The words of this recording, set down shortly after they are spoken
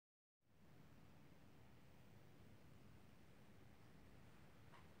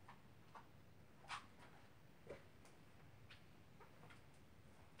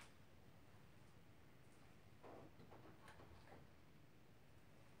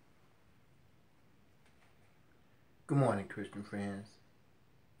Good morning, Christian friends.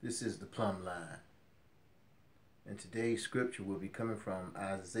 This is the Plumbline. And today's scripture will be coming from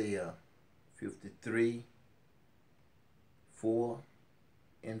Isaiah 53, 4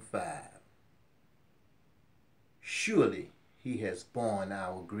 and 5. Surely he has borne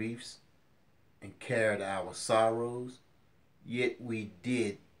our griefs and carried our sorrows, yet we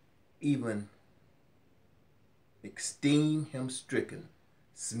did even esteem him stricken,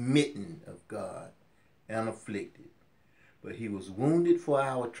 smitten of God, and afflicted. But he was wounded for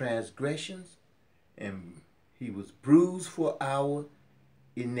our transgressions, and he was bruised for our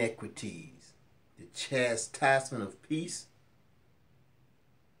iniquities. The chastisement of peace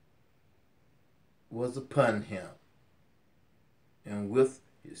was upon him, and with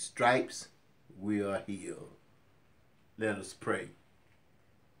his stripes we are healed. Let us pray.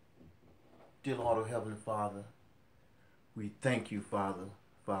 Dear Lord of Heavenly Father, we thank you, Father,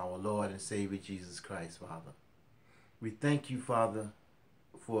 for our Lord and Savior Jesus Christ, Father. We thank you, Father,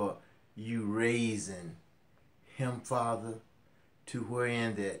 for you raising him, Father, to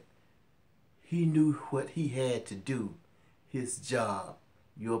wherein that he knew what he had to do, his job,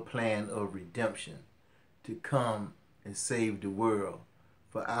 your plan of redemption, to come and save the world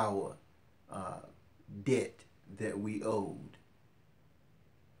for our debt that we owed.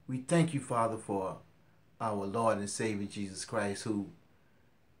 We thank you, Father, for our Lord and Savior Jesus Christ, who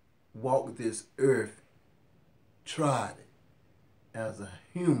walked this earth, tried it as a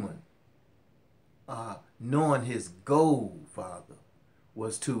human, knowing his goal, Father,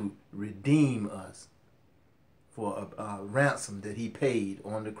 was to redeem us for a ransom that he paid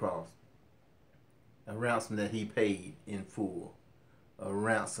on the cross, a ransom that he paid in full, a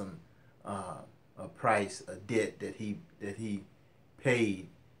ransom, a price, a debt that he paid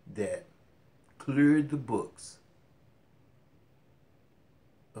that cleared the books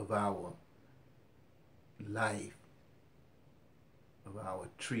of our life, of our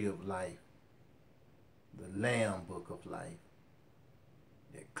tree of life, the Lamb book of life,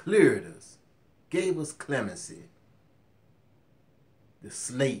 that cleared us, gave us clemency. The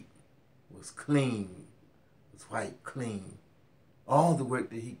slate was clean, was wiped clean. All the work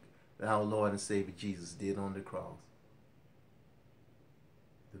that our Lord and Savior Jesus did on the cross,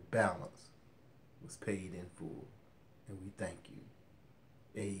 the balance was paid in full, and we thank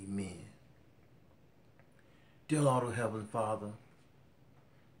you. Amen. Dear Lord of Heaven, Father,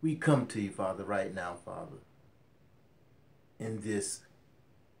 we come to you, Father, right now, Father, in this,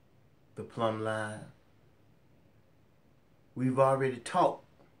 the plumb line. We've already talked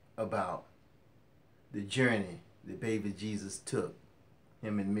about the journey that baby Jesus took,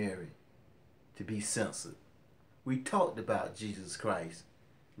 him and Mary, to be censored. We talked about Jesus Christ,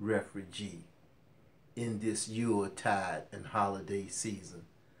 refugee, in this Yuletide and holiday season.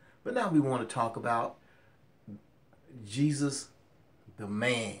 But now we want to talk about Jesus, the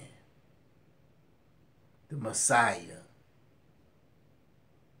man, the Messiah,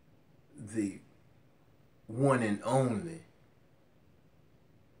 the one and only,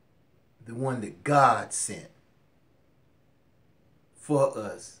 the one that God sent for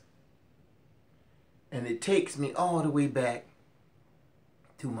us. And it takes me all the way back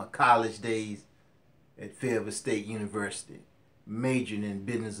to my college days at Fayetteville State University, majoring in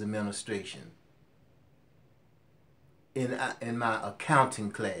business administration. In my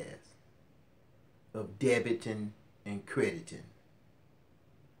accounting class of debiting and crediting,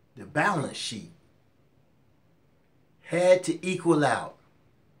 the balance sheet had to equal out.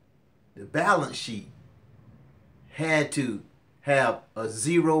 The balance sheet had to have a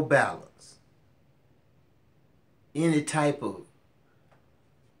zero balance. Any type of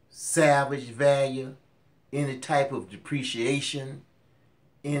salvage value, any type of depreciation,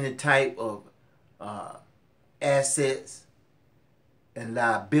 any type of assets and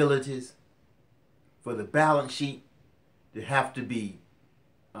liabilities for the balance sheet to have to be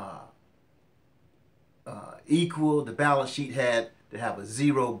equal. The balance sheet had to have a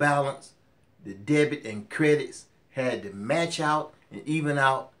zero balance. The debit and credits had to match out and even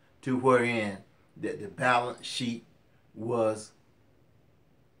out to wherein that the balance sheet was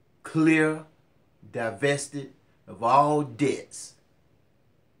clear, divested of all debts,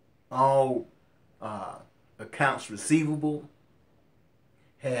 all accounts receivable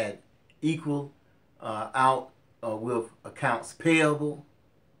had equal out with accounts payable.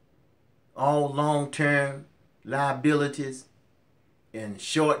 All long-term liabilities and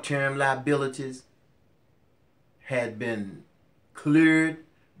short-term liabilities had been cleared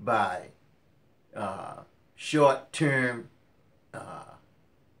by short-term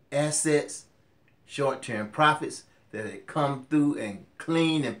assets, short-term profits that had come through and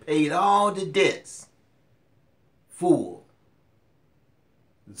cleaned and paid all the debts full.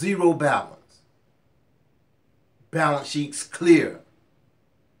 Zero balance. Balance sheets clear.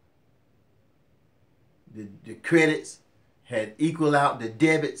 The credits had equaled out the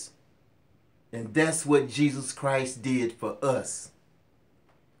debits. And that's what Jesus Christ did for us.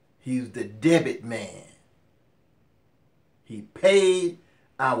 He was the debit man. He paid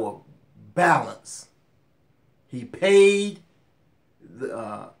our balance. He paid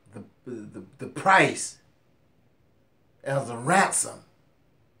the price as a ransom.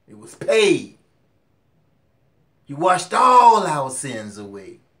 It was paid. He washed all our sins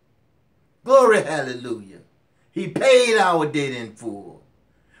away. Glory, hallelujah. He paid our debt in full.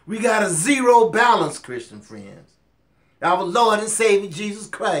 We got a zero balance, Christian friends. Our Lord and Savior Jesus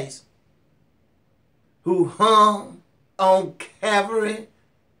Christ, who hung on Calvary,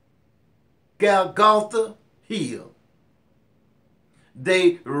 Golgotha Hill.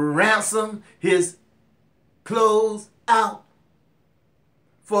 They ransomed his clothes out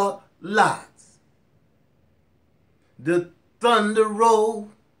for lots. The thunder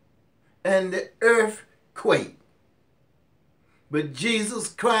rolled and the earth quaked. But Jesus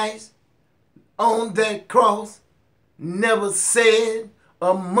Christ on that cross never said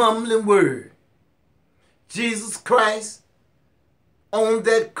a mumbling word. Jesus Christ on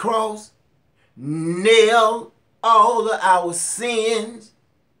that cross nailed all of our sins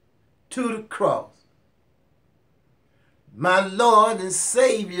to the cross. My Lord and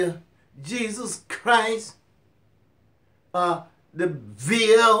Savior, Jesus Christ, the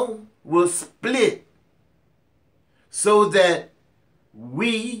veil was split so that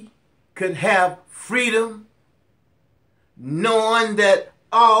we could have freedom, knowing that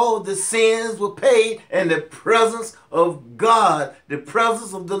all the sins were paid and the presence of God, the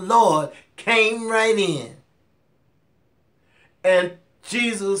presence of the Lord came right in. And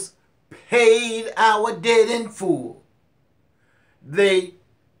Jesus paid our debt in full. They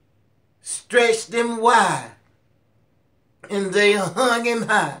stretched him wide and they hung him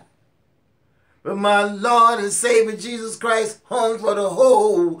high. But my Lord and Savior Jesus Christ hung for the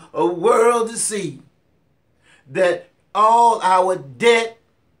whole world to see that all our debt,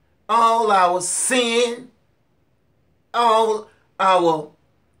 all our sin, all our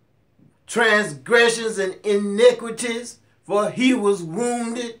transgressions and iniquities, for he was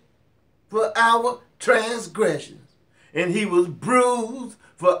wounded for our transgressions, and he was bruised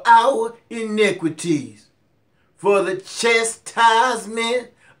for our iniquities. For the chastisement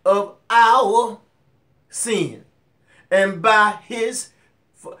of our sin, and by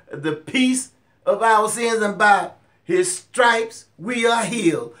the peace of our sins, and by his stripes we are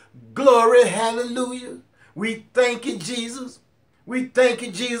healed. Glory, hallelujah. We thank you, Jesus. We thank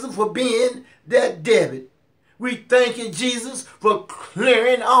you, Jesus, for being that debit. We thank you, Jesus, for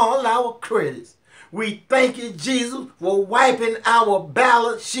clearing all our credits. We thank you, Jesus, for wiping our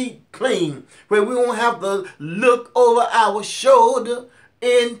balance sheet clean, where we won't have to look over our shoulder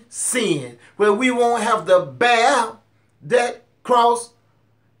in sin, where we won't have to bear that cross.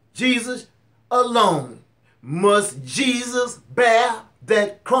 Jesus alone. Must Jesus bear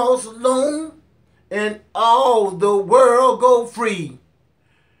that cross alone and all the world go free?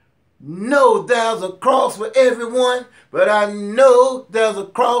 No, there's a cross for everyone, but I know there's a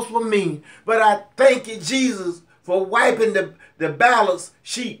cross for me. But I thank you, Jesus, for wiping the balance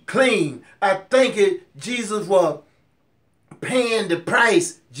sheet clean. I thank you, Jesus, for paying the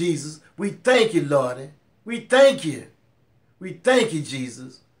price, Jesus. We thank you, Lord. We thank you. We thank you,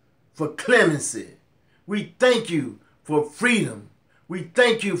 Jesus, for clemency. We thank you for freedom. We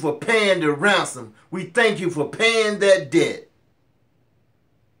thank you for paying the ransom. We thank you for paying that debt.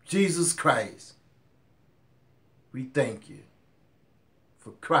 Jesus Christ, we thank you.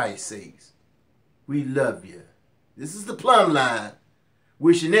 For Christ's sake, we love you. This is the Plumbline,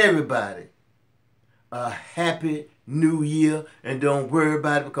 wishing everybody a happy new year, and don't worry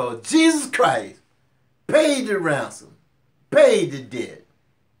about it, because Jesus Christ paid the ransom, paid the debt.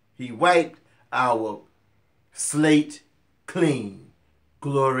 He wiped our slate clean.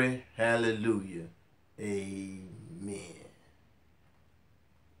 Glory, hallelujah. Amen.